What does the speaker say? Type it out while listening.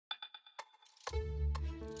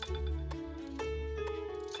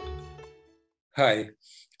Hi,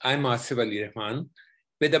 I'm Asif Ali Rahman.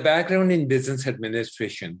 With a background in business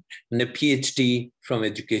administration and a PhD from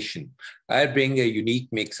education, I bring a unique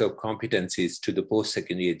mix of competencies to the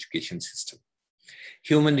post-secondary education system.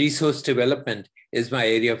 Human resource development is my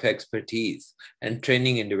area of expertise, and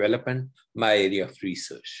training and development, my area of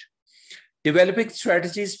research. Developing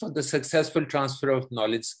strategies for the successful transfer of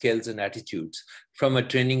knowledge, skills, and attitudes from a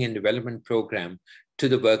training and development program to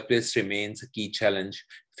the workplace remains a key challenge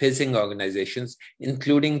facing organizations,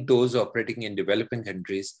 including those operating in developing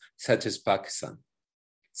countries such as Pakistan.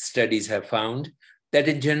 Studies have found that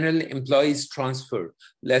in general, employees transfer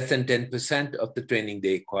less than 10% of the training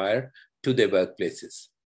they acquire to their workplaces.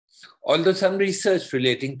 Although some research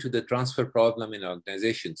relating to the transfer problem in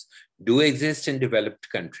organizations do exist in developed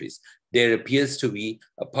countries, there appears to be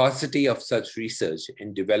a paucity of such research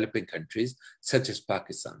in developing countries such as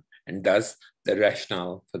Pakistan, and thus the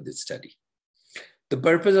rationale for this study. The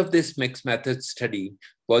purpose of this mixed method study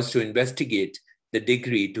was to investigate the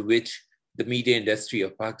degree to which the media industry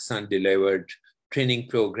of Pakistan delivered training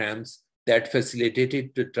programs that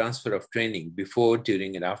facilitated the transfer of training before,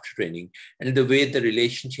 during, and after training, and the way the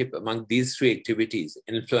relationship among these three activities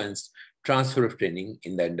influenced transfer of training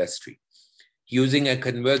in the industry. Using a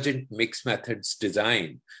convergent mixed methods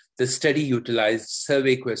design, the study utilized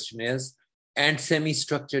survey questionnaires and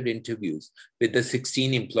semi-structured interviews with the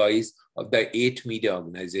 16 employees of the 8 media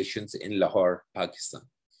organizations in Lahore, Pakistan.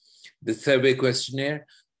 The survey questionnaire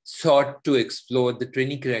sought to explore the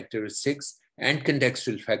training characteristics and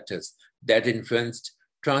contextual factors that influenced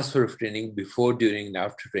transfer of training before, during, and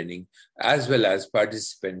after training, as well as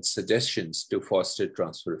participants' suggestions to foster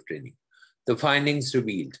transfer of training. The findings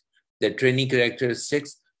revealed that training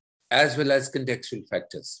characteristics, as well as contextual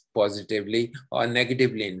factors, positively or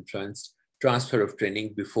negatively influenced transfer of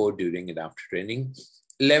training before, during, and after training.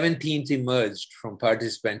 11 themes emerged from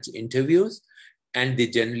participants' interviews, and they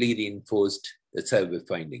generally reinforced the survey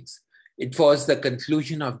findings. It was the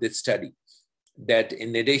conclusion of this study that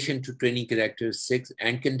in addition to training characteristics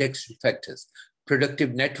and contextual factors, productive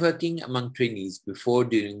networking among trainees before,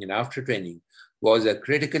 during, and after training was a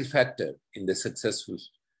critical factor in the successful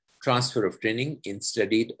transfer of training in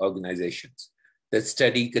studied organizations. The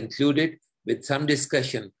study concluded with some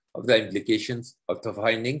discussion of the implications of the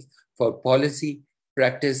findings for policy,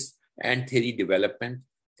 practice, and theory development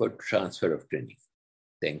for transfer of training.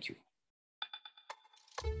 Thank you.